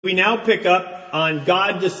We now pick up on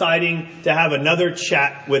God deciding to have another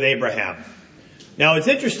chat with Abraham. Now, it's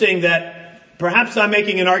interesting that perhaps I'm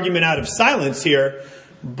making an argument out of silence here,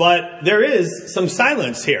 but there is some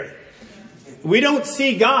silence here. We don't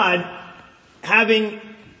see God having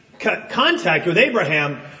contact with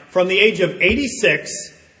Abraham from the age of 86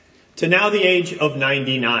 to now the age of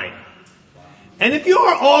 99. And if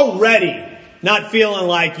you're already not feeling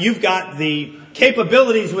like you've got the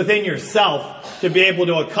capabilities within yourself to be able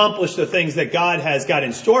to accomplish the things that God has got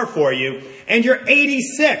in store for you, and you're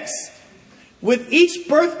 86, with each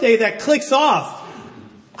birthday that clicks off,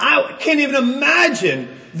 I can't even imagine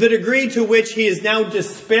the degree to which he is now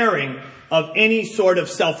despairing of any sort of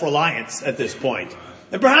self-reliance at this point.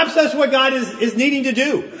 And perhaps that's what God is needing to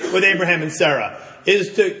do with Abraham and Sarah,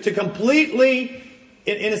 is to completely,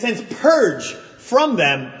 in a sense, purge from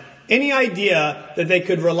them any idea that they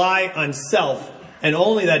could rely on self, and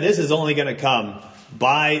only that this is only going to come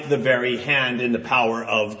by the very hand and the power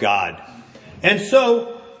of God. And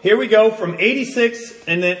so, here we go from 86,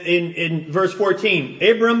 and then in verse 14,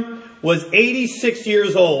 Abram was 86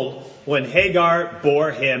 years old when Hagar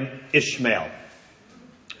bore him Ishmael.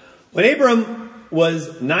 When Abram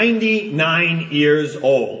was 99 years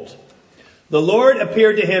old, the Lord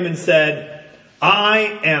appeared to him and said,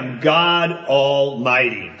 "I am God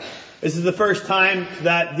Almighty." This is the first time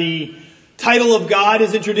that the title of God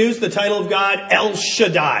is introduced, the title of God, El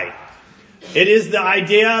Shaddai. It is the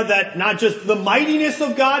idea that not just the mightiness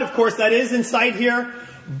of God, of course that is in sight here,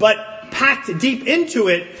 but packed deep into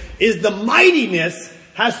it is the mightiness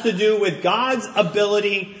has to do with God's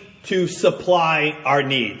ability to supply our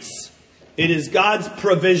needs. It is God's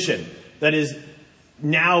provision that is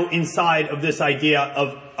now inside of this idea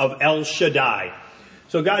of El Shaddai.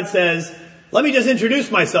 So God says, let me just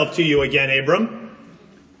introduce myself to you again, Abram.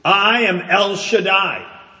 I am El Shaddai.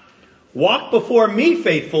 Walk before me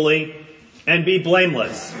faithfully and be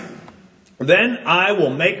blameless. Then I will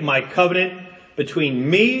make my covenant between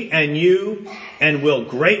me and you and will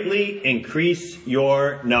greatly increase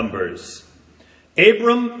your numbers.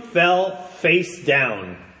 Abram fell face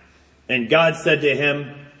down, and God said to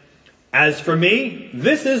him, "As for me,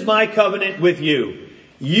 this is my covenant with you.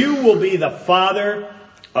 You will be the father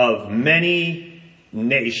of many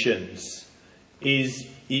nations." He's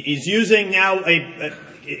using now an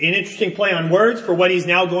interesting play on words for what he's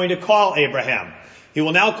now going to call Abraham. He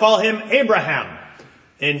will now call him Abraham.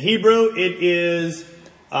 In Hebrew, it is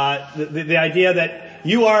the idea that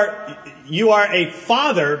you are a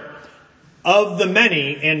father of the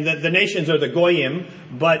many, and the nations are the goyim,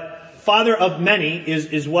 but father of many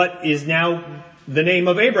is what is now the name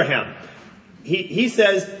of Abraham. He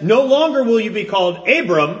says, no longer will you be called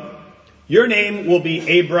Abram, your name will be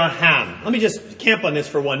Abraham. Let me just camp on this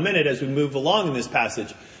for 1 minute as we move along in this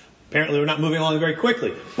passage. Apparently we're not moving along very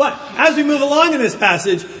quickly. But as we move along in this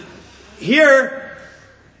passage, here,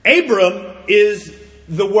 Abram is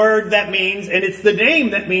the word that means, and it's the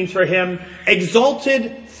name that means for him,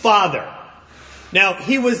 exalted father. Now,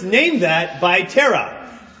 he was named that by Terah.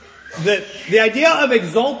 The idea of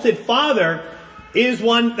exalted father is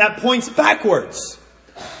one that points backwards.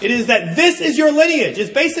 It is that this is your lineage.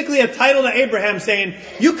 It's basically a title to Abraham saying,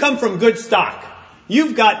 you come from good stock.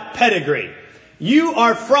 You've got pedigree. You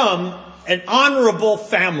are from an honorable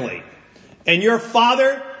family. And your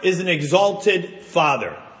father is an exalted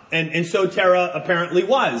father. And so Terah apparently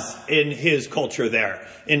was in his culture there,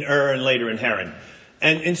 in Ur and later in Haran.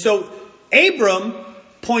 And so Abram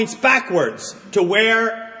points backwards to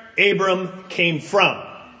where Abram came from.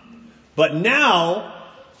 But now,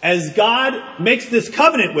 as God makes this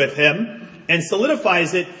covenant with him and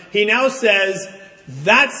solidifies it, he now says,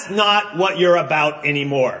 that's not what you're about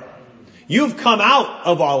anymore. You've come out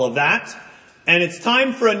of all of that, and it's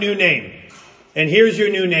time for a new name. And here's your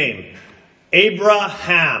new name,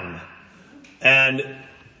 Abraham. And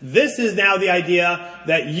this is now the idea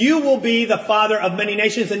that you will be the father of many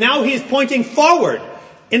nations. And now he's pointing forward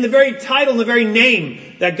in the very title, the very name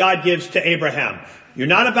that God gives to Abraham. You're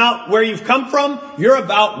not about where you've come from. You're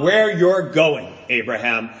about where you're going,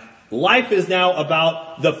 Abraham. Life is now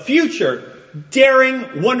about the future,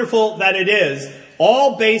 daring, wonderful that it is,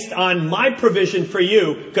 all based on my provision for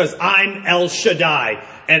you, because I'm El Shaddai,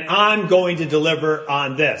 and I'm going to deliver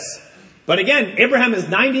on this. But again, Abraham is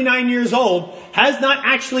 99 years old, has not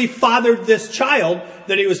actually fathered this child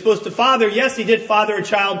that he was supposed to father. Yes, he did father a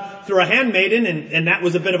child through a handmaiden, and that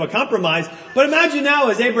was a bit of a compromise. But imagine now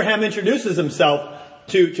as Abraham introduces himself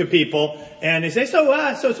to people, and they say, so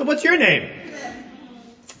what's your name?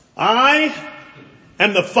 I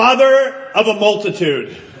am the father of a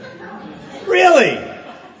multitude. Really?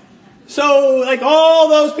 So, like all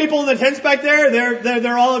those people in the tents back there,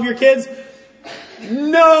 they're all of your kids?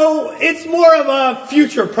 No, it's more of a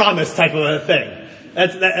future promise type of a thing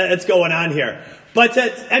that's going on here. But,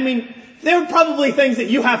 there are probably things that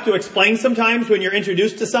you have to explain sometimes when you're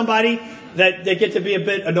introduced to somebody that they get to be a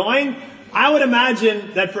bit annoying. I would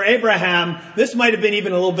imagine that for Abraham, this might have been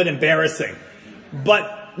even a little bit embarrassing.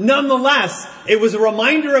 But nonetheless, it was a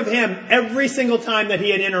reminder of him every single time that he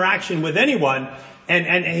had interaction with anyone,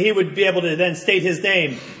 and he would be able to then state his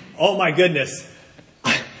name. Oh my goodness.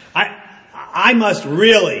 I must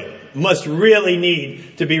really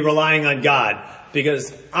need to be relying on God,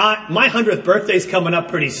 because my 100th birthday's coming up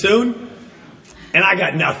pretty soon, and I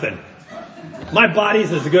got nothing. My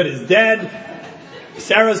body's as good as dead.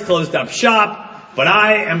 Sarah's closed up shop, but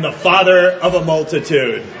I am the father of a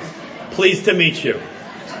multitude. Pleased to meet you.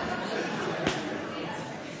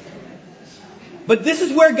 But this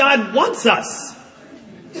is where God wants us.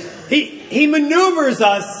 He maneuvers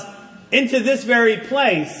us into this very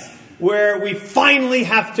place where we finally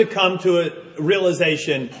have to come to a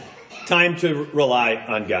realization, time to rely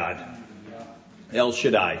on God. El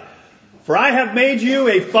Shaddai. For I have made you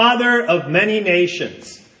a father of many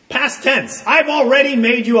nations. Past tense. I've already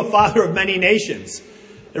made you a father of many nations.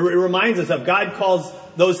 It reminds us of God calls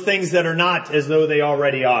those things that are not as though they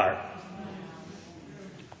already are.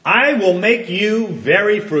 I will make you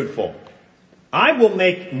very fruitful. I will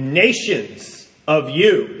make nations of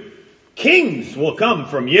you. Kings will come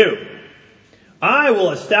from you. I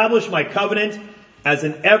will establish my covenant as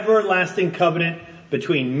an everlasting covenant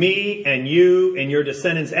between me and you and your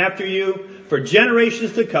descendants after you for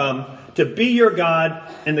generations to come, to be your God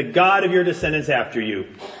and the God of your descendants after you.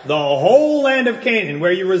 The whole land of Canaan,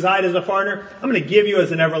 where you reside as a foreigner, I'm going to give you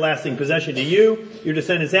as an everlasting possession to you, your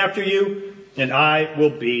descendants after you, and I will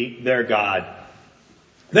be their God.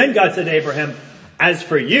 Then God said to Abraham, as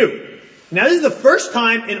for you. Now this is the first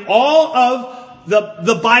time in all of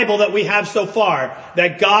the Bible that we have so far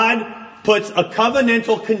that God puts a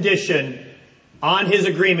covenantal condition on his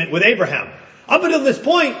agreement with Abraham. Up until this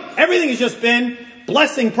point, everything has just been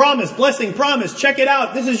blessing, promise, check it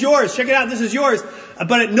out, this is yours, check it out, this is yours.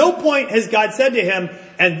 But at no point has God said to him,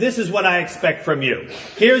 and this is what I expect from you.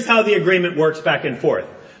 Here's how the agreement works back and forth.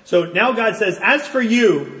 So now God says, as for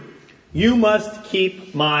you, you must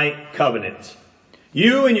keep my covenant.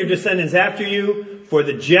 You and your descendants after you for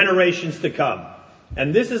the generations to come.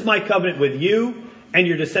 And this is my covenant with you and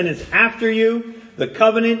your descendants after you, the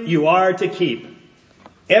covenant you are to keep.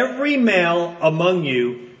 Every male among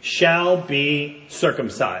you shall be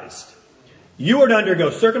circumcised. You are to undergo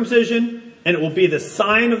circumcision, and it will be the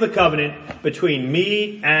sign of the covenant between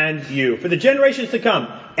me and you. For the generations to come,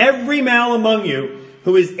 every male among you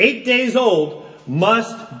who is 8 days old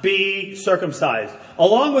must be circumcised.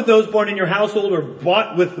 Along with those born in your household or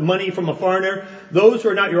bought with money from a foreigner, those who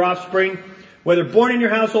are not your offspring, whether born in your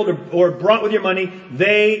household or brought with your money,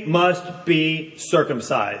 they must be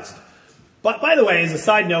circumcised. But by the way, as a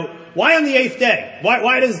side note, why on the 8th day?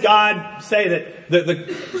 Why does God say that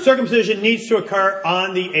the circumcision needs to occur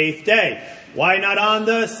on the 8th day? Why not on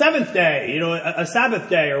the 7th day, a Sabbath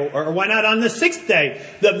day, or why not on the 6th day,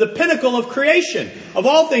 the pinnacle of creation, of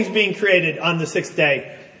all things being created on the 6th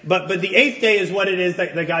day? But the 8th day is what it is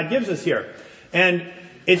that God gives us here. And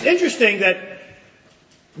it's interesting that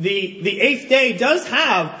the 8th day does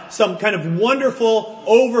have some kind of wonderful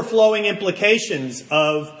overflowing implications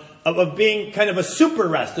of being kind of a super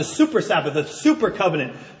rest, a super Sabbath, a super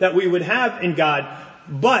covenant that we would have in God.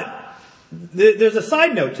 But there's a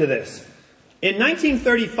side note to this. In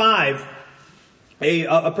 1935,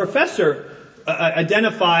 a professor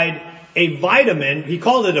identified a vitamin. He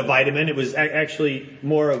called it a vitamin. It was actually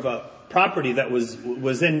more of a property that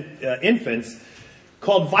was in infants,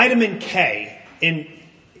 called vitamin K in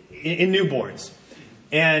newborns.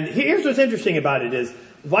 And here's what's interesting about it is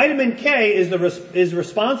vitamin K is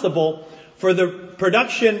responsible for the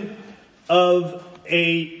production of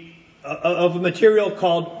a material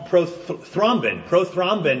called prothrombin.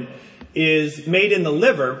 Prothrombin is made in the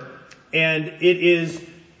liver, and it is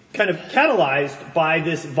kind of catalyzed by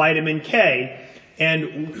this vitamin K.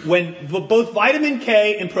 And when both vitamin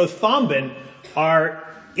K and prothrombin are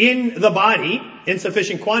in the body in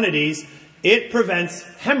sufficient quantities, it prevents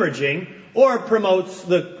hemorrhaging or promotes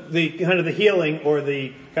the kind of the healing or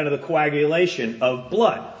the kind of the coagulation of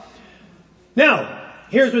blood. Now,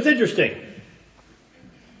 here's what's interesting.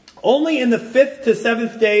 Only in the 5th to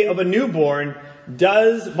 7th day of a newborn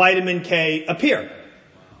does vitamin K appear.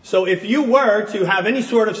 So if you were to have any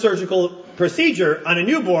sort of surgical procedure on a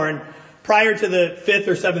newborn prior to the 5th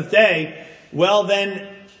or 7th day, well then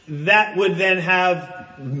that would then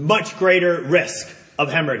have much greater risk of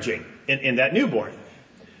hemorrhaging in that newborn.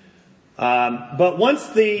 But once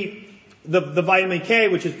the vitamin K,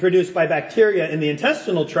 which is produced by bacteria in the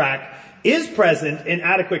intestinal tract, is present in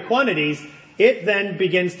adequate quantities, it then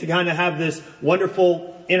begins to kind of have this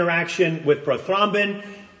wonderful interaction with prothrombin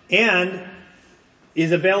and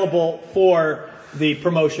is available for the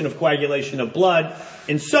promotion of coagulation of blood.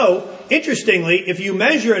 And so, interestingly, if you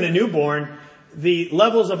measure in a newborn the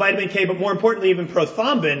levels of vitamin K, but more importantly even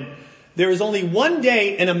prothrombin, there is only one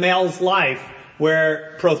day in a male's life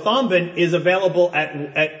where prothrombin is available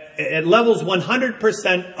at levels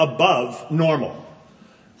 100% above normal.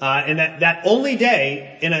 And that only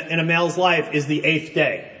day in a male's life is the 8th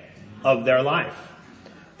day of their life.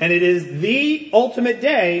 And it is the ultimate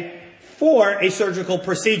day for a surgical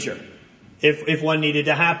procedure, if one needed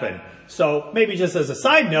to happen. So maybe just as a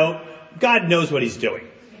side note, God knows what he's doing.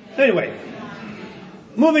 Anyway,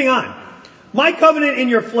 moving on. My covenant in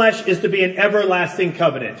your flesh is to be an everlasting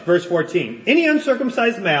covenant. Verse 14. Any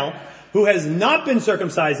uncircumcised male who has not been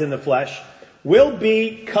circumcised in the flesh will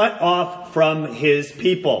be cut off from his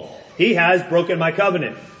people. He has broken my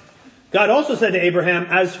covenant. God also said to Abraham,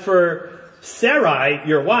 as for Sarai,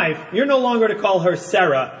 your wife, you're no longer to call her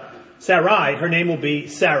Sarai, her name will be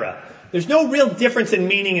Sarah. There's no real difference in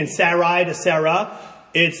meaning in Sarai to Sarah.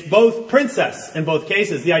 It's both princess in both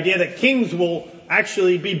cases. The idea that kings will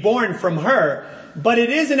actually be born from her. But it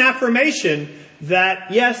is an affirmation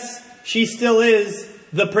that, yes, she still is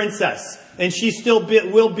the princess. And she still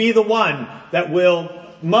will be the one that will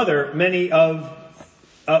mother many of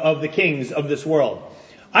the kings of this world.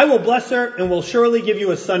 I will bless her and will surely give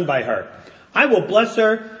you a son by her. I will bless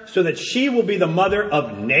her so that she will be the mother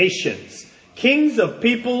of nations. Kings of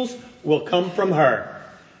peoples will come from her.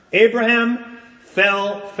 Abraham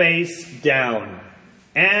fell face down,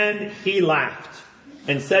 and he laughed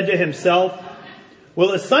and said to himself,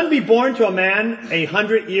 will a son be born to a man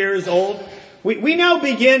 100 years old? We now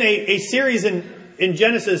begin a series in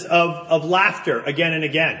Genesis of laughter again and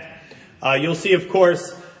again. You'll see, of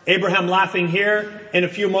course, Abraham laughing here. In a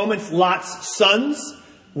few moments, Lot's sons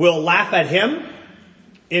will laugh at him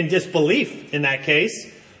in disbelief in that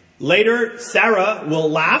case. Later, Sarah will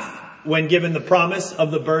laugh when given the promise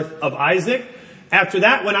of the birth of Isaac. After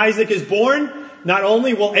that, when Isaac is born, not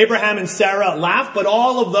only will Abraham and Sarah laugh, but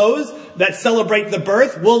all of those that celebrate the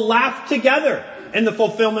birth will laugh together in the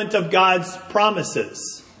fulfillment of God's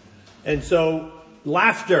promises. And so,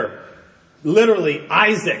 laughter, literally,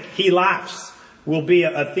 Isaac, he laughs, will be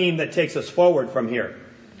a theme that takes us forward from here.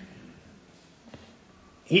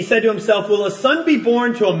 He said to himself, will a son be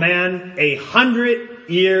born to a man 100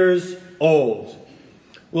 years old?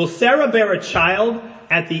 Will Sarah bear a child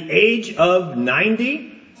at the age of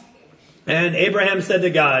 90? And Abraham said to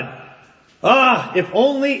God, if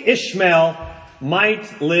only Ishmael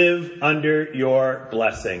might live under your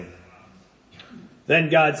blessing. Then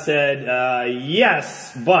God said,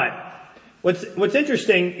 yes, but what's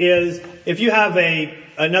interesting is if you have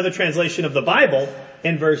another translation of the Bible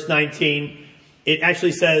in verse 19, it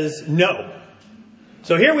actually says no.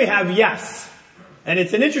 So here we have yes. And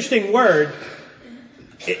it's an interesting word.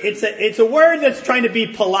 It's a word that's trying to be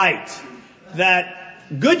polite.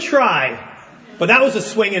 That good try, but that was a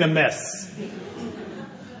swing and a miss.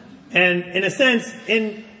 And in a sense,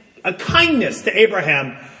 in a kindness to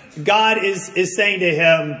Abraham, God is saying to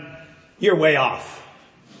him, you're way off.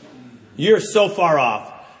 You're so far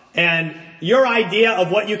off. And your idea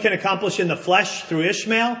of what you can accomplish in the flesh through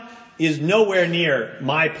Ishmael is nowhere near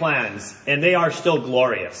my plans, and they are still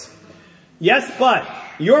glorious. Yes, but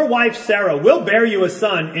your wife Sarah will bear you a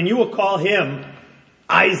son, and you will call him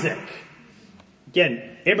Isaac.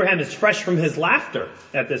 Again, Abraham is fresh from his laughter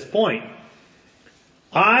at this point.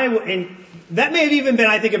 And that may have even been,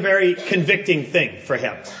 I think, a very convicting thing for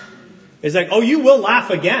him. It's like, you will laugh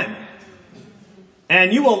again.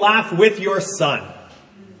 And you will laugh with your son.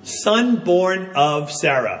 Son born of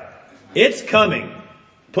Sarah. It's coming.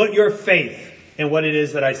 Put your faith in what it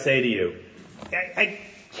is that I say to you. I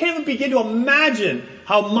can't even begin to imagine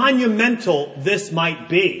how monumental this might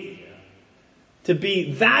be. To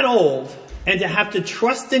be that old and to have to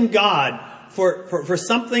trust in God for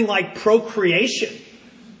something like procreation.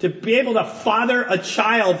 To be able to father a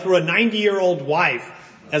child through a 90-year-old wife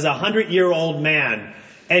as a 100-year-old man.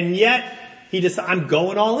 And yet, he decides, I'm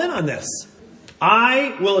going all in on this.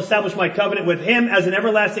 I will establish my covenant with him as an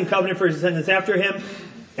everlasting covenant for his descendants after him.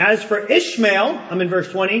 As for Ishmael, I'm in verse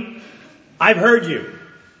 20, I've heard you.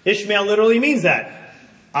 Ishmael literally means that.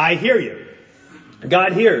 I hear you.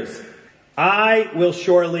 God hears. I will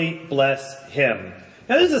surely bless him.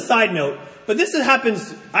 Now this is a side note, but this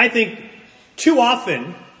happens, I think, too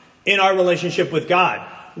often in our relationship with God.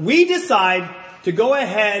 We decide to go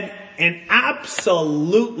ahead and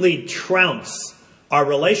absolutely trounce our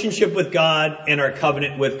relationship with God and our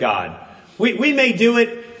covenant with God. We may do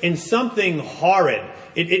it in something horrid.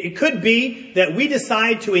 It could be that we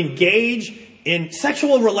decide to engage in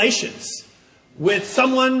sexual relations with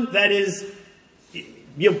someone that is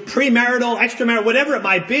premarital, extramarital, whatever it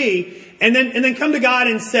might be, and then come to God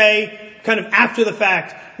and say, kind of after the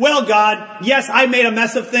fact, well, God, yes, I made a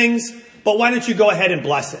mess of things, but why don't you go ahead and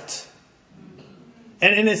bless it?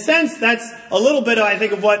 And in a sense, that's a little bit, I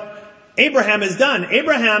think, of what Abraham has done.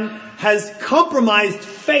 Abraham has compromised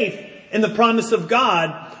faith in the promise of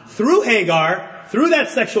God through Hagar, through that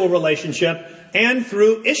sexual relationship, and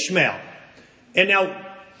through Ishmael. And now,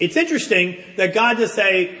 it's interesting that God does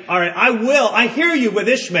say, all right, I hear you with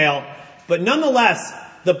Ishmael, but nonetheless,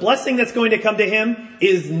 the blessing that's going to come to him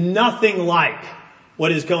is nothing like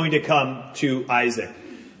what is going to come to Isaac.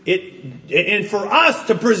 And for us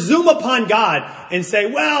to presume upon God and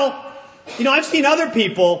say, well, I've seen other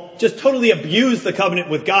people just totally abuse the covenant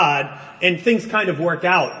with God and things kind of work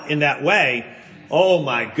out in that way. Oh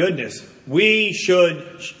my goodness. We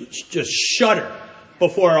should just shudder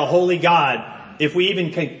before a holy God if we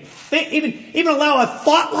even can even allow a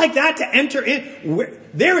thought like that to enter in.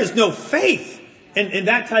 There is no faith in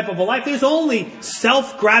that type of a life. There's only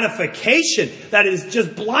self-gratification that is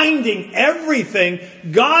just blinding everything.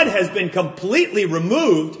 God has been completely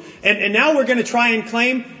removed. And now we're going to try and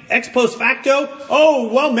claim ex post facto,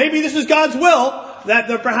 oh, well, maybe this is God's will, that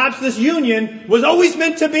perhaps this union was always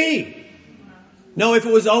meant to be. No, if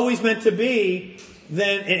it was always meant to be,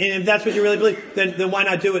 then, and if that's what you really believe, then why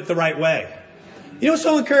not do it the right way? What's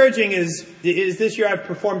so encouraging is this year I've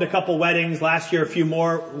performed a couple weddings, last year a few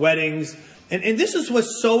more weddings, and this is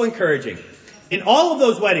what's so encouraging. In all of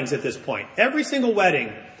those weddings at this point, every single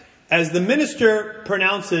wedding, as the minister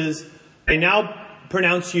pronounces, I now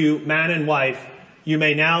pronounce you man and wife, you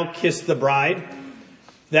may now kiss the bride,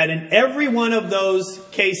 that in every one of those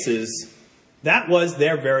cases, that was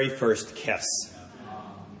their very first kiss.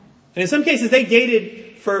 And in some cases they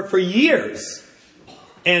dated for years.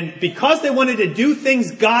 And because they wanted to do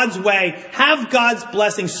things God's way, have God's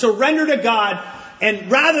blessing, surrender to God,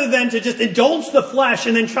 and rather than to just indulge the flesh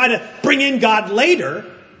and then try to bring in God later,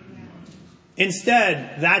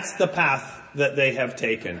 instead, that's the path that they have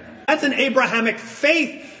taken. That's an Abrahamic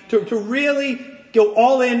faith to really go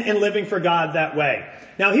all in living for God that way.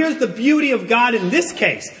 Now here's the beauty of God in this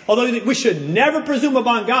case. Although we should never presume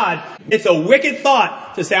upon God, it's a wicked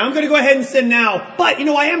thought to say, I'm going to go ahead and sin now, but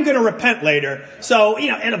I am going to repent later. So,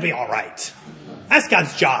 it'll be all right. That's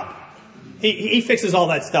God's job. He fixes all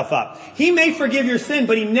that stuff up. He may forgive your sin,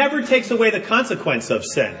 but he never takes away the consequence of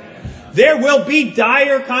sin. There will be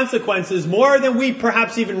dire consequences, more than we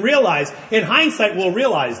perhaps even realize. In hindsight, we'll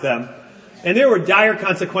realize them. And there were dire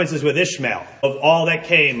consequences with Ishmael of all that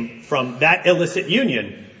came from that illicit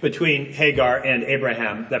union between Hagar and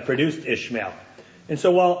Abraham that produced Ishmael. And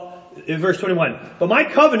so in verse 21, but my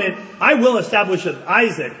covenant I will establish with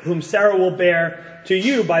Isaac, whom Sarah will bear to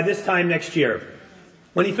you by this time next year.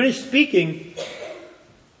 When he finished speaking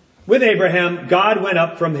with Abraham, God went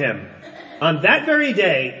up from him. On that very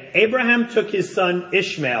day, Abraham took his son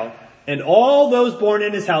Ishmael and all those born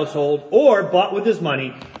in his household or bought with his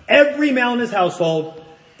money, every male in his household,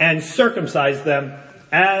 and circumcised them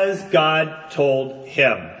as God told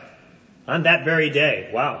him. On that very day.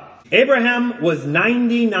 Wow. Abraham was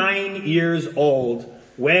 99 years old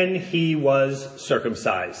when he was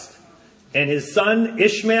circumcised. And his son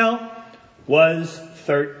Ishmael was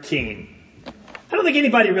 13. I don't think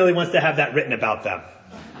anybody really wants to have that written about them.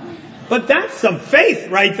 But that's some faith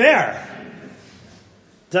right there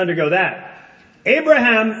to undergo that.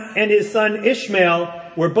 Abraham and his son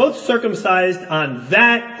Ishmael were both circumcised on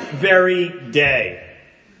that very day.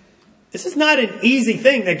 This is not an easy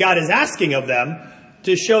thing that God is asking of them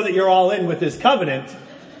to show that you're all in with his covenant.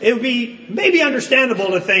 It would be maybe understandable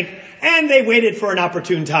to think, and they waited for an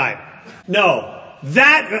opportune time. No,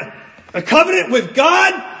 a covenant with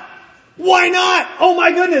God? Why not? Oh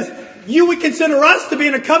my goodness. You would consider us to be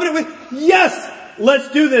in a covenant with? Yes,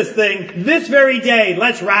 let's do this thing this very day.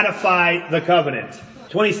 Let's ratify the covenant.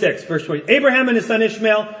 26, verse 20. Abraham and his son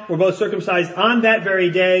Ishmael were both circumcised on that very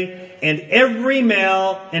day, and every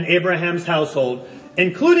male in Abraham's household,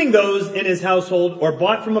 including those in his household or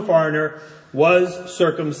bought from a foreigner, was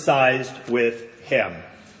circumcised with him.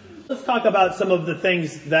 Let's talk about some of the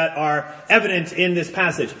things that are evident in this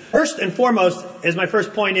passage. First and foremost, as my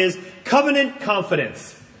first point is, covenant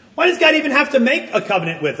confidence. Why does God even have to make a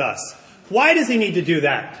covenant with us? Why does he need to do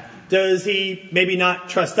that? Does he maybe not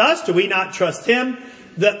trust us? Do we not trust him?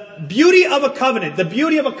 The beauty of a covenant, the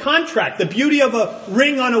beauty of a contract, the beauty of a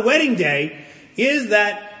ring on a wedding day is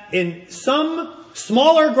that in some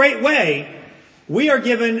small or great way, we are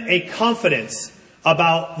given a confidence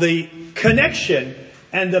about the connection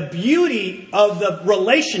and the beauty of the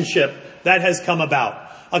relationship that has come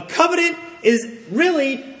about. A covenant is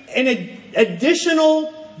really an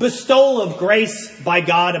additional bestowal of grace by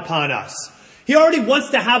God upon us. He already wants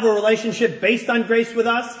to have a relationship based on grace with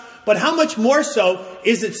us, but how much more so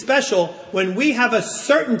is it special when we have a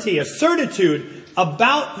certainty, a certitude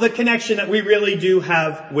about the connection that we really do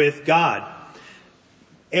have with God.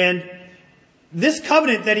 And this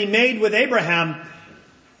covenant that he made with Abraham,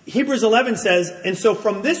 Hebrews 11 says, and so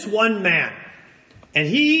from this one man, and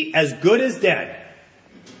he as good as dead,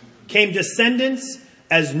 came descendants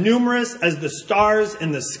as numerous as the stars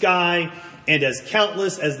in the sky and as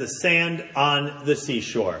countless as the sand on the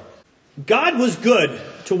seashore. God was good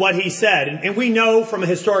to what he said. And we know from a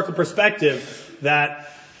historical perspective that,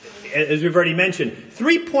 as we've already mentioned,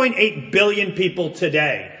 3.8 billion people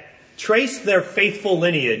today trace their faithful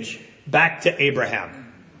lineage back to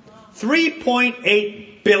Abraham.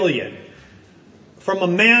 3.8 billion. From a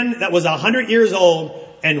man that was 100 years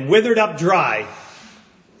old and withered up dry,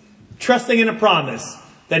 trusting in a promise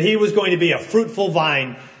that he was going to be a fruitful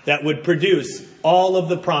vine that would produce all of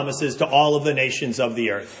the promises to all of the nations of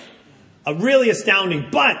the earth. Really astounding,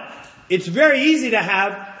 but it's very easy to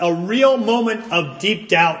have a real moment of deep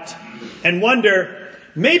doubt and wonder,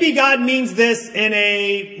 maybe God means this in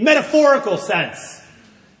a metaphorical sense.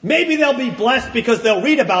 Maybe they'll be blessed because they'll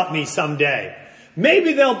read about me someday.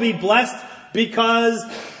 Maybe they'll be blessed because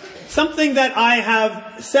something that I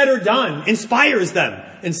have said or done inspires them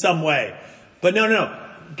in some way. But no.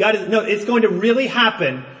 It's going to really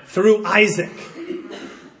happen through Isaac.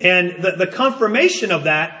 And the confirmation of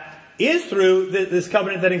that is through this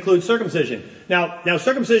covenant that includes circumcision. Now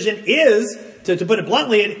circumcision is, to put it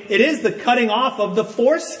bluntly, it is the cutting off of the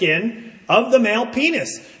foreskin of the male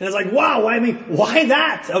penis. And it's like, wow, why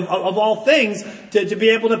that of all things to be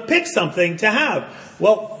able to pick something to have?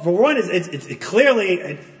 Well, for one, it's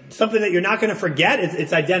clearly something that you're not going to forget.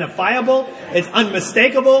 It's identifiable. It's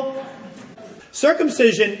unmistakable.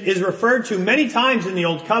 Circumcision is referred to many times in the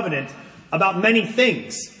Old Covenant about many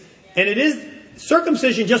things. And it is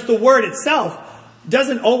circumcision, just the word itself,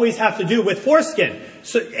 doesn't always have to do with foreskin.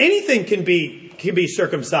 So anything can be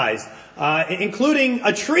circumcised, including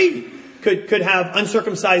a tree could have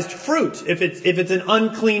uncircumcised fruit if it's an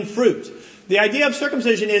unclean fruit. The idea of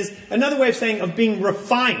circumcision is another way of saying of being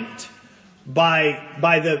refined by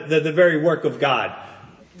the very work of God.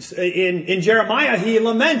 In Jeremiah, he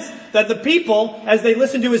laments that the people, as they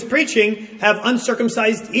listen to his preaching, have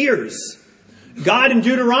uncircumcised ears. God in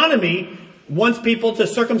Deuteronomy wants people to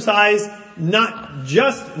circumcise not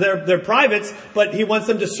just their privates, but he wants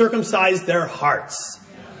them to circumcise their hearts.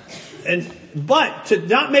 But to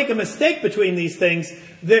not make a mistake between these things,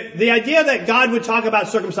 the idea that God would talk about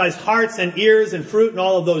circumcised hearts and ears and fruit and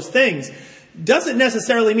all of those things doesn't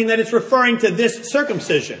necessarily mean that it's referring to this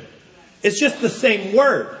circumcision. It's just the same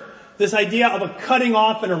word. This idea of a cutting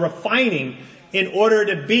off and a refining in order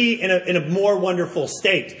to be in a more wonderful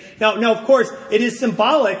state. Now, of course, it is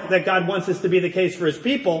symbolic that God wants this to be the case for his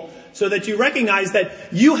people, so that you recognize that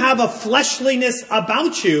you have a fleshliness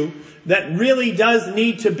about you that really does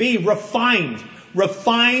need to be refined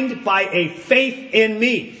by a faith in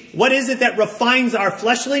me. What is it that refines our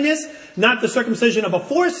fleshliness? Not the circumcision of a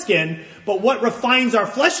foreskin, but what refines our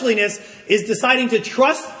fleshliness is deciding to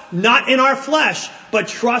trust not in our flesh, but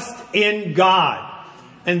trust in God.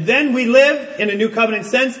 And then we live, in a new covenant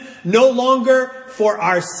sense, no longer for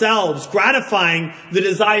ourselves, gratifying the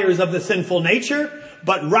desires of the sinful nature,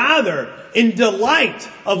 but rather in delight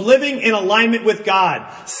of living in alignment with God.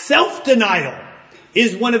 Self-denial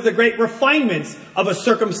is one of the great refinements of a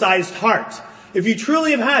circumcised heart. If you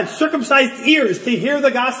truly have had circumcised ears to hear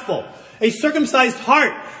the gospel, a circumcised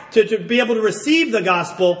heart to be able to receive the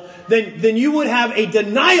gospel, then you would have a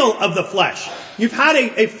denial of the flesh. You've had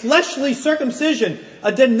a fleshly circumcision,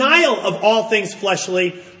 a denial of all things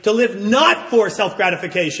fleshly, to live not for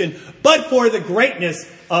self-gratification, but for the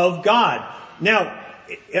greatness of God. Now,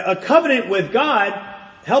 a covenant with God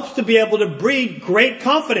helps to be able to breed great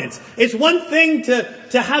confidence. It's one thing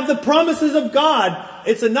to have the promises of God.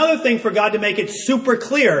 It's another thing for God to make it super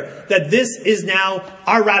clear that this is now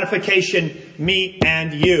our ratification, me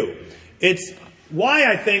and you. It's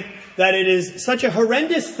why I think that it is such a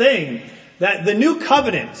horrendous thing that the new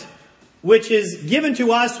covenant, which is given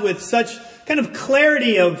to us with such kind of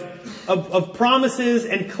clarity of promises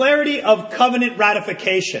and clarity of covenant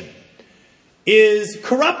ratification, is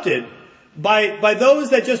corrupted by those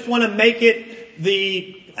that just want to make it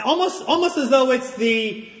the almost as though it's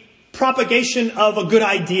the propagation of a good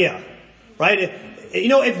idea, right?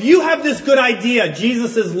 if you have this good idea,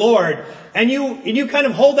 Jesus is Lord, and you kind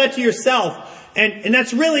of hold that to yourself, and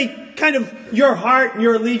that's really kind of your heart and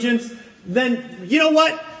your allegiance, then you know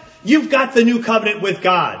what? You've got the new covenant with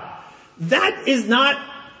God. That is not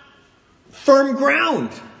firm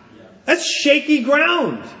ground. That's shaky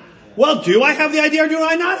ground. Well, do I have the idea or do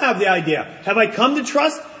I not have the idea? Have I come to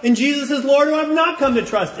trust in Jesus as Lord or have I not come to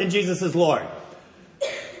trust in Jesus as Lord?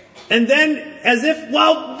 And then as if,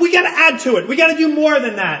 well, we got to add to it. We got to do more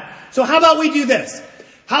than that. So how about we do this?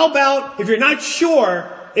 How about if you're not sure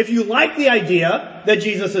if you like the idea that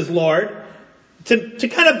Jesus is Lord, to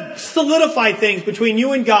kind of solidify things between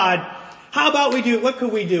you and God, how about what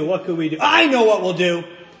could we do? I know what we'll do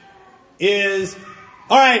is,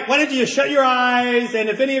 all right, why don't you just shut your eyes? And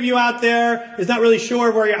if any of you out there is not really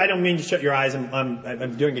sure where I don't mean to shut your eyes.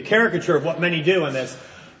 I'm doing a caricature of what many do on this.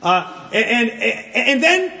 And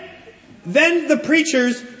then the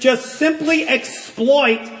preachers just simply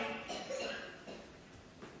exploit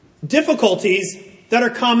difficulties that are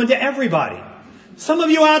common to everybody. Some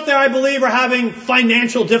of you out there, I believe, are having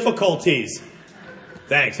financial difficulties.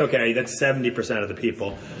 Thanks. Okay, that's 70% of the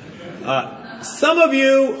people. Some of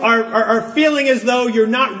you are feeling as though you're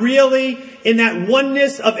not really in that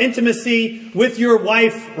oneness of intimacy with your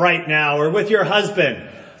wife right now or with your husband.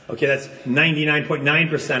 Okay, that's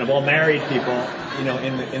 99.9% of all married people,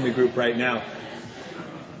 in the group right now.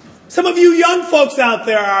 Some of you young folks out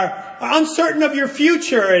there are uncertain of your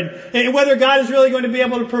future and whether God is really going to be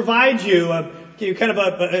able to provide you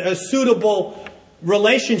a suitable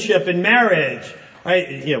relationship in marriage.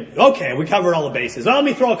 Right? Okay, we covered all the bases. Well, let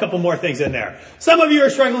me throw a couple more things in there. Some of you are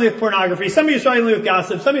struggling with pornography. Some of you are struggling with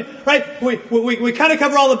gossip. Some of you, right? We kind of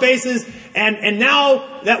cover all the bases. And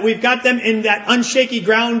now that we've got them in that unshaky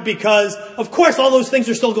ground, because of course all those things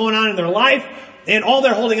are still going on in their life, and all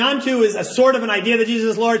they're holding on to is a sort of an idea that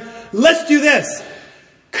Jesus is Lord. Let's do this.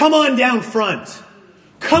 Come on down front.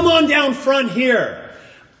 Come on down front here.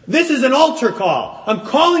 This is an altar call. I'm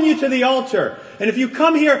calling you to the altar. And if you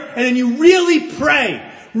come here and then you really pray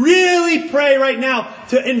right now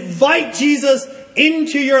to invite Jesus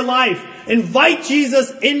into your life, invite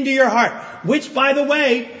Jesus into your heart, which, by the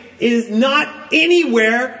way, is not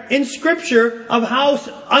anywhere in Scripture of how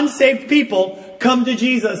unsaved people come to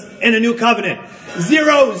Jesus in a new covenant.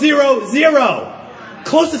 0, 0, 0.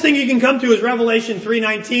 Closest thing you can come to is Revelation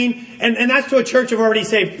 3:19, and that's to a church of already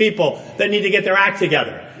saved people that need to get their act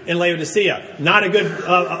together in Laodicea. Not a good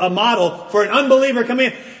a model for an unbeliever coming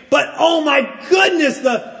in. But oh my goodness,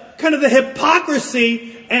 the kind of the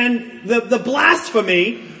hypocrisy and the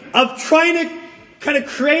blasphemy of trying to kind of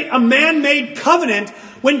create a man-made covenant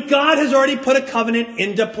when God has already put a covenant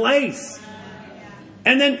into place.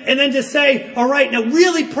 And then to say, all right, now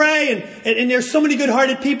really pray, and there's so many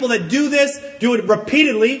good-hearted people that do it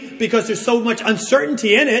repeatedly because there's so much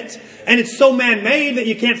uncertainty in it, and it's so man-made that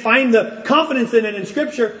you can't find the confidence in it in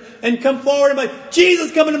Scripture, and come forward and be like,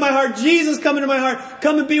 Jesus, come into my heart, Jesus, come into my heart,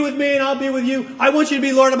 come and be with me and I'll be with you. I want you to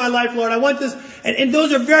be Lord of my life, Lord. I want this. And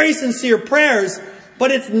those are very sincere prayers, but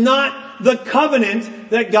it's not the covenant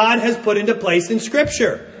that God has put into place in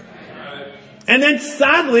Scripture. And then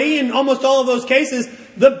sadly, in almost all of those cases,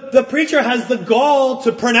 the preacher has the gall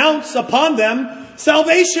to pronounce upon them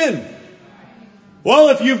salvation. Well,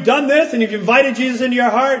 if you've done this and you've invited Jesus into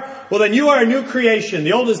your heart, well then you are a new creation.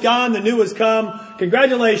 The old is gone, the new has come.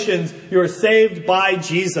 Congratulations, you are saved by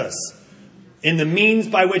Jesus in the means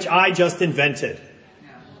by which I just invented.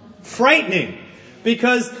 Frightening,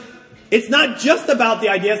 because it's not just about the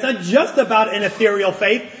idea, it's not just about an ethereal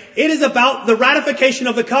faith. It is about the ratification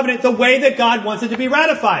of the covenant the way that God wants it to be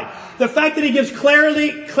ratified. The fact that He gives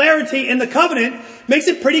clarity in the covenant makes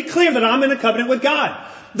it pretty clear that I'm in a covenant with God.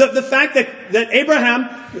 The fact that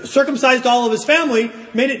Abraham circumcised all of his family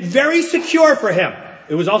made it very secure for him.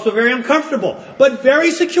 It was also very uncomfortable, but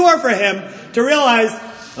very secure for him to realize,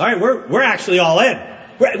 all right, we're actually all in.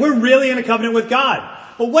 We're really in a covenant with God.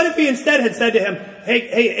 But what if he instead had said to him,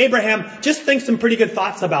 hey, Abraham, just think some pretty good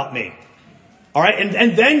thoughts about me. All right,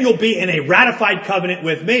 and then you'll be in a ratified covenant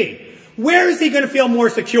with me. Where is he going to feel more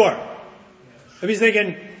secure? If he's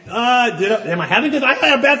thinking, am I having this? I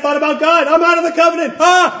had a bad thought about God. I'm out of the covenant.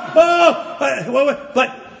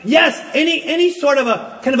 But yes, any sort of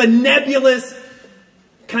a kind of a nebulous,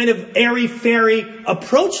 kind of airy-fairy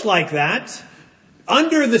approach like that,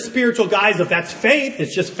 under the spiritual guise of that's faith,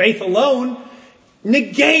 it's just faith alone,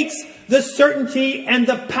 negates the certainty and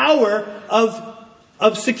the power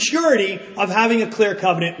of security of having a clear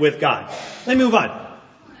covenant with God. Let me move on.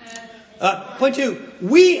 Point 2.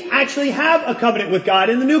 We actually have a covenant with God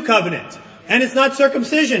in the new covenant. And it's not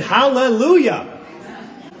circumcision. Hallelujah.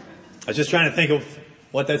 I was just trying to think of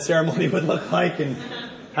what that ceremony would look like and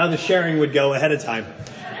how the sharing would go ahead of time.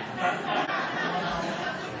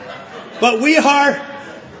 But we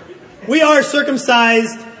are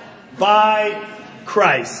circumcised by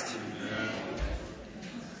Christ.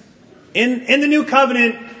 In the new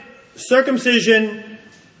covenant, circumcision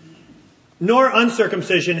nor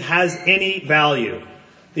uncircumcision has any value.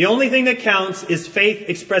 The only thing that counts is faith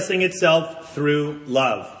expressing itself through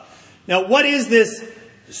love. Now, what is this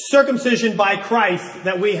circumcision by Christ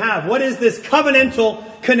that we have? What is this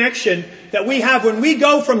covenantal connection that we have when we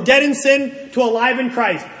go from dead in sin to alive in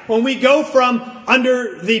Christ? When we go from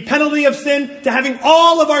under the penalty of sin to having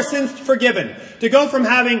all of our sins forgiven, to go from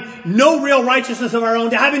having no real righteousness of our own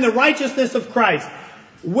to having the righteousness of Christ.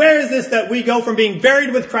 Where is this that we go from being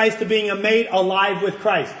buried with Christ to being made alive with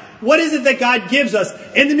Christ? What is it that God gives us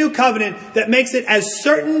in the new covenant that makes it as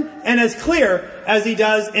certain and as clear as he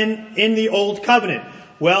does in the old covenant?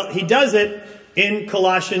 Well, he does it in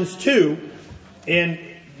Colossians 2, and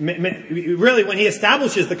really when he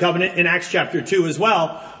establishes the covenant in Acts chapter 2 as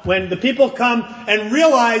well, when the people come and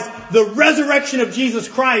realize the resurrection of Jesus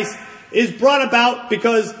Christ is brought about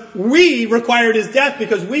because we required his death,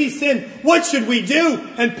 because we sinned. What should we do?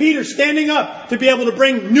 And Peter, standing up to be able to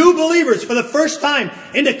bring new believers for the first time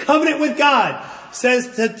into covenant with God,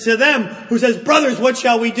 says to them, who says, brothers, what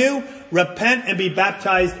shall we do? Repent and be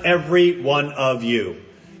baptized, every one of you,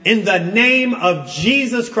 in the name of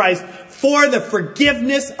Jesus Christ, for the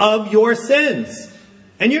forgiveness of your sins.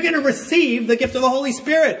 And you're going to receive the gift of the Holy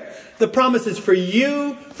Spirit. The promise is for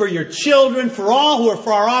you, for your children, for all who are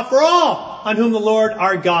far off, for all on whom the Lord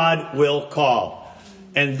our God will call.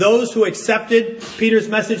 And those who accepted Peter's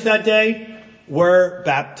message that day were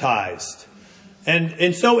baptized.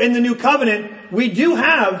 And so in the new covenant, we do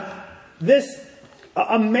have this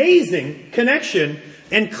amazing connection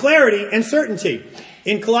and clarity and certainty.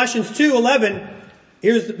 In Colossians 2:11,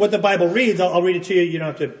 here's what the Bible reads. I'll read it to you. You don't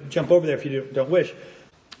have to jump over there if you don't wish.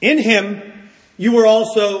 In him you were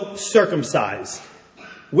also circumcised,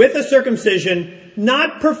 with a circumcision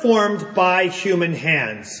not performed by human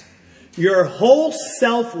hands, your whole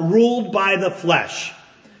self ruled by the flesh.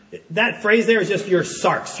 That phrase there is just your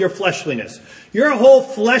sarx, your fleshliness. Your whole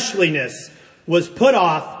fleshliness was put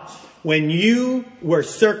off when you were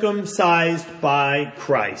circumcised by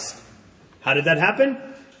Christ. How did that happen?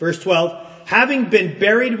 Verse 12, having been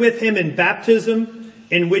buried with him in baptism,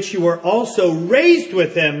 in which you were also raised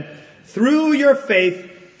with him through your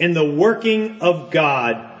faith in the working of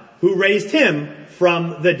God, who raised him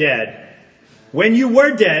from the dead. When you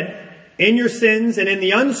were dead in your sins and in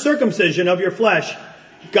the uncircumcision of your flesh,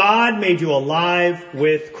 God made you alive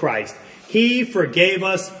with Christ. He forgave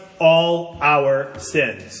us all our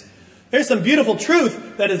sins. There's some beautiful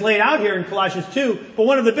truth that is laid out here in Colossians 2, but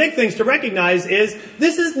one of the big things to recognize is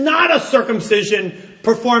this is not a circumcision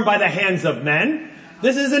performed by the hands of men.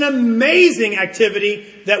 This is an amazing activity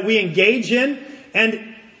that we engage in, and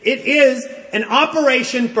it is an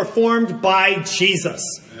operation performed by Jesus.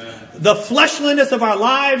 The fleshliness of our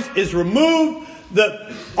lives is removed.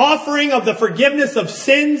 The offering of the forgiveness of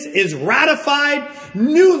sins is ratified.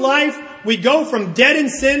 New life. We go from dead in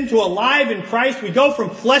sin to alive in Christ. We go from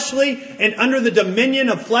fleshly and under the dominion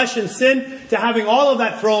of flesh and sin to having all of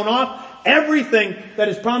that thrown off. Everything that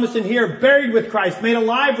is promised in here, buried with Christ, made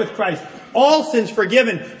alive with Christ, all sins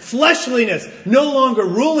forgiven, fleshliness no longer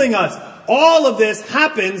ruling us. All of this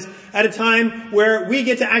happens at a time where we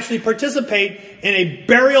get to actually participate in a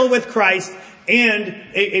burial with Christ and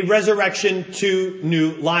a resurrection to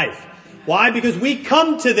new life. Why? Because we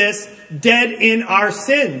come to this dead in our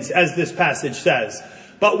sins, as this passage says.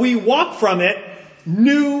 But we walk from it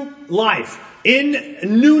new life, in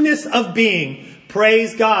newness of being.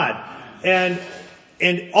 Praise God. And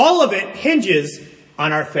all of it hinges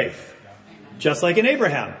on our faith. Just like in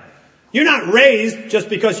Abraham. You're not raised just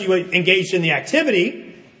because you engaged in the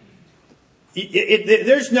activity.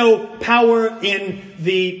 There's no power in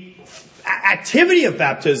the activity of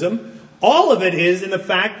baptism. All of it is in the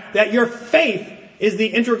fact that your faith is the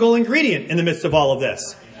integral ingredient in the midst of all of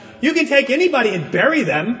this. You can take anybody and bury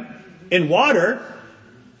them in water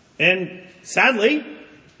and sadly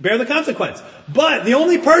bear the consequence. But the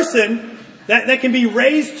only person that can be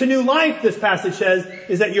raised to new life, this passage says,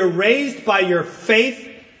 is that you're raised by your faith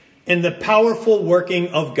in the powerful working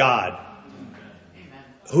of God,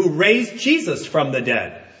 who raised Jesus from the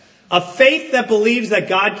dead. A faith that believes that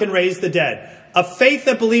God can raise the dead. A faith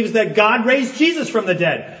that believes that God raised Jesus from the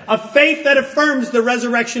dead. A faith that affirms the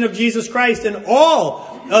resurrection of Jesus Christ and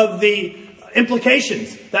all of the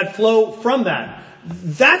implications that flow from that.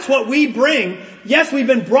 That's what we bring. Yes, we've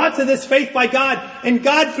been brought to this faith by God, and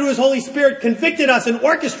God through His Holy Spirit convicted us and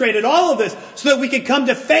orchestrated all of this so that we could come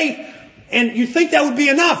to faith. And you think that would be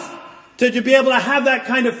enough to be able to have that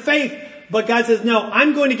kind of faith. But God says, no,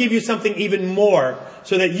 I'm going to give you something even more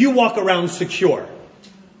so that you walk around secure.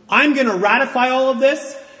 I'm going to ratify all of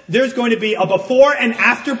this. There's going to be a before and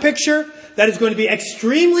after picture that is going to be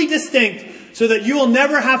extremely distinct so that you will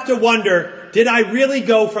never have to wonder, did I really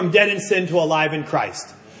go from dead in sin to alive in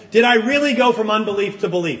Christ? Did I really go from unbelief to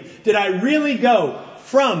belief? Did I really go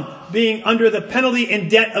from being under the penalty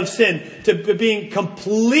and debt of sin to being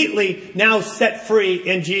completely now set free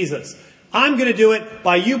in Jesus? I'm going to do it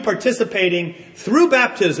by you participating through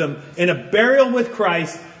baptism in a burial with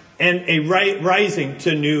Christ and a rising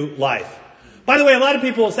to new life. By the way, a lot of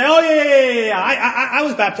people will say, oh, yeah, I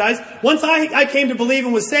was baptized. Once I came to believe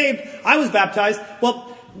and was saved, I was baptized.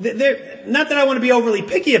 Well, not that I want to be overly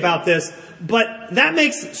picky about this, but that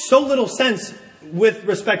makes so little sense with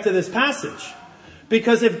respect to this passage.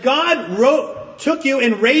 Because if God took you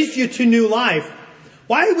and raised you to new life,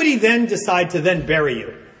 why would He then decide to then bury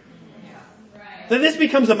you? Then this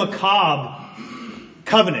becomes a macabre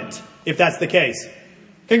covenant, if that's the case.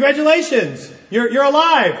 Congratulations, you're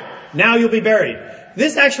alive. Now you'll be buried.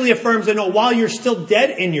 This actually affirms that no, while you're still dead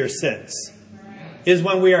in your sins, is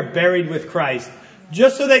when we are buried with Christ.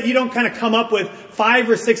 Just so that you don't kind of come up with 5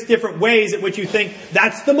 or 6 different ways at which you think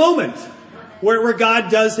that's the moment where God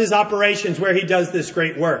does His operations, where He does this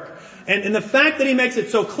great work. And the fact that He makes it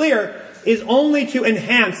so clear is only to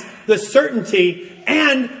enhance the certainty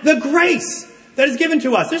and the grace that is given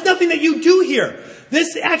to us. There's nothing that you do here.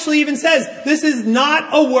 This actually even says this is not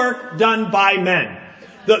a work done by men.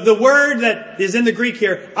 The word that is in the Greek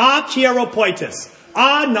here, akieropoitos.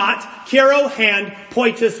 Not, kiero, hand,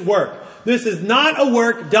 poitos, work. This is not a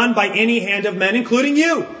work done by any hand of men, including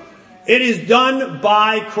you. It is done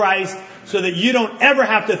by Christ so that you don't ever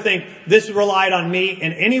have to think this relied on me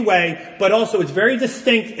in any way, but also it's very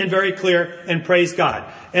distinct and very clear, and praise God.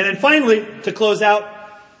 And then finally, to close out,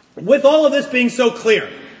 with all of this being so clear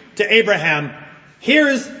to Abraham,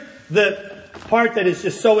 here's the part that is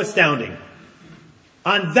just so astounding.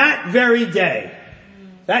 On that very day,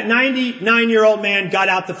 that 99-year-old man got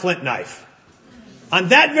out the flint knife. On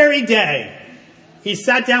that very day, he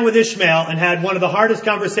sat down with Ishmael and had one of the hardest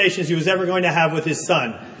conversations he was ever going to have with his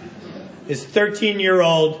son. His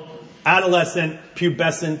 13-year-old, adolescent,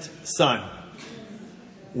 pubescent son.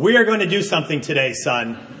 We are going to do something today,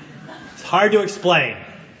 son. It's hard to explain,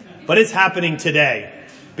 but it's happening today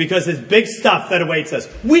because it's big stuff that awaits us.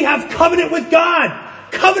 We have covenant with God.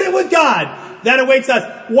 Covenant with God that awaits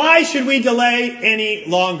us. Why should we delay any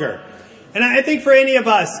longer? And I think for any of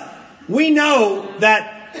us, we know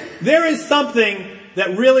that there is something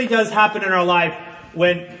that really does happen in our life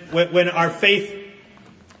when our faith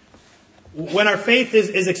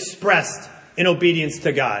is expressed in obedience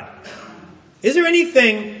to God. Is there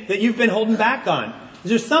anything that you've been holding back on? Is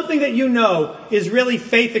there something that you know is really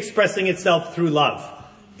faith expressing itself through love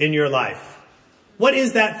in your life? What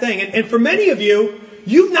is that thing? And for many of you,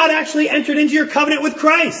 you've not actually entered into your covenant with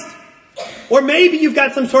Christ. Or maybe you've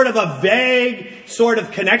got some sort of a vague sort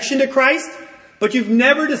of connection to Christ, but you've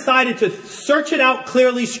never decided to search it out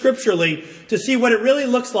clearly scripturally to see what it really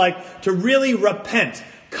looks like to really repent.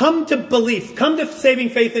 Come to belief, come to saving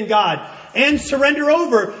faith in God, and surrender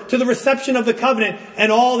over to the reception of the covenant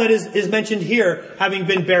and all that is mentioned here, having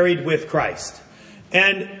been buried with Christ.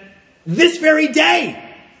 And this very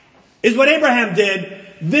day is what Abraham did.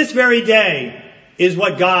 This very day is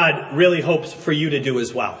what God really hopes for you to do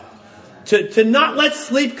as well. To not let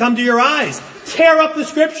sleep come to your eyes. Tear up the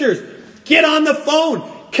scriptures. Get on the phone.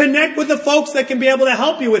 Connect with the folks that can be able to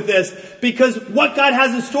help you with this, because what God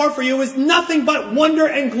has in store for you is nothing but wonder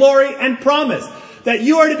and glory and promise. That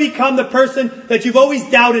you are to become the person that you've always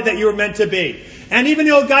doubted that you were meant to be. And even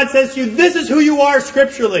though God says to you, this is who you are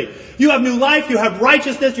scripturally. You have new life, you have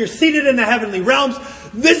righteousness, you're seated in the heavenly realms.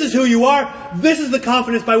 This is who you are. This is the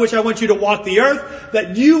confidence by which I want you to walk the earth.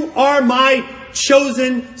 That you are my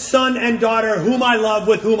chosen son and daughter, whom I love,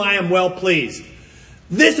 with whom I am well pleased.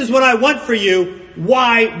 This is what I want for you.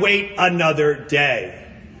 Why wait another day?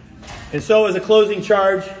 And so as a closing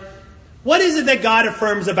charge, what is it that God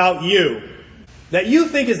affirms about you that you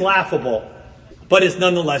think is laughable, but is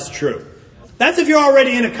nonetheless true? That's if you're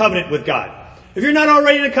already in a covenant with God. If you're not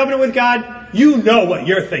already in a covenant with God, you know what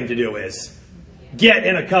your thing to do is. Get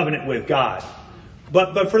in a covenant with God.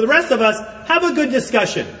 But for the rest of us, have a good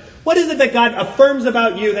discussion. What is it that God affirms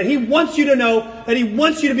about you that He wants you to know, that He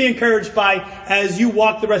wants you to be encouraged by as you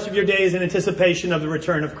walk the rest of your days in anticipation of the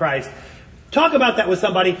return of Christ? Talk about that with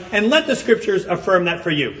somebody and let the scriptures affirm that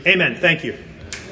for you. Amen. Thank you.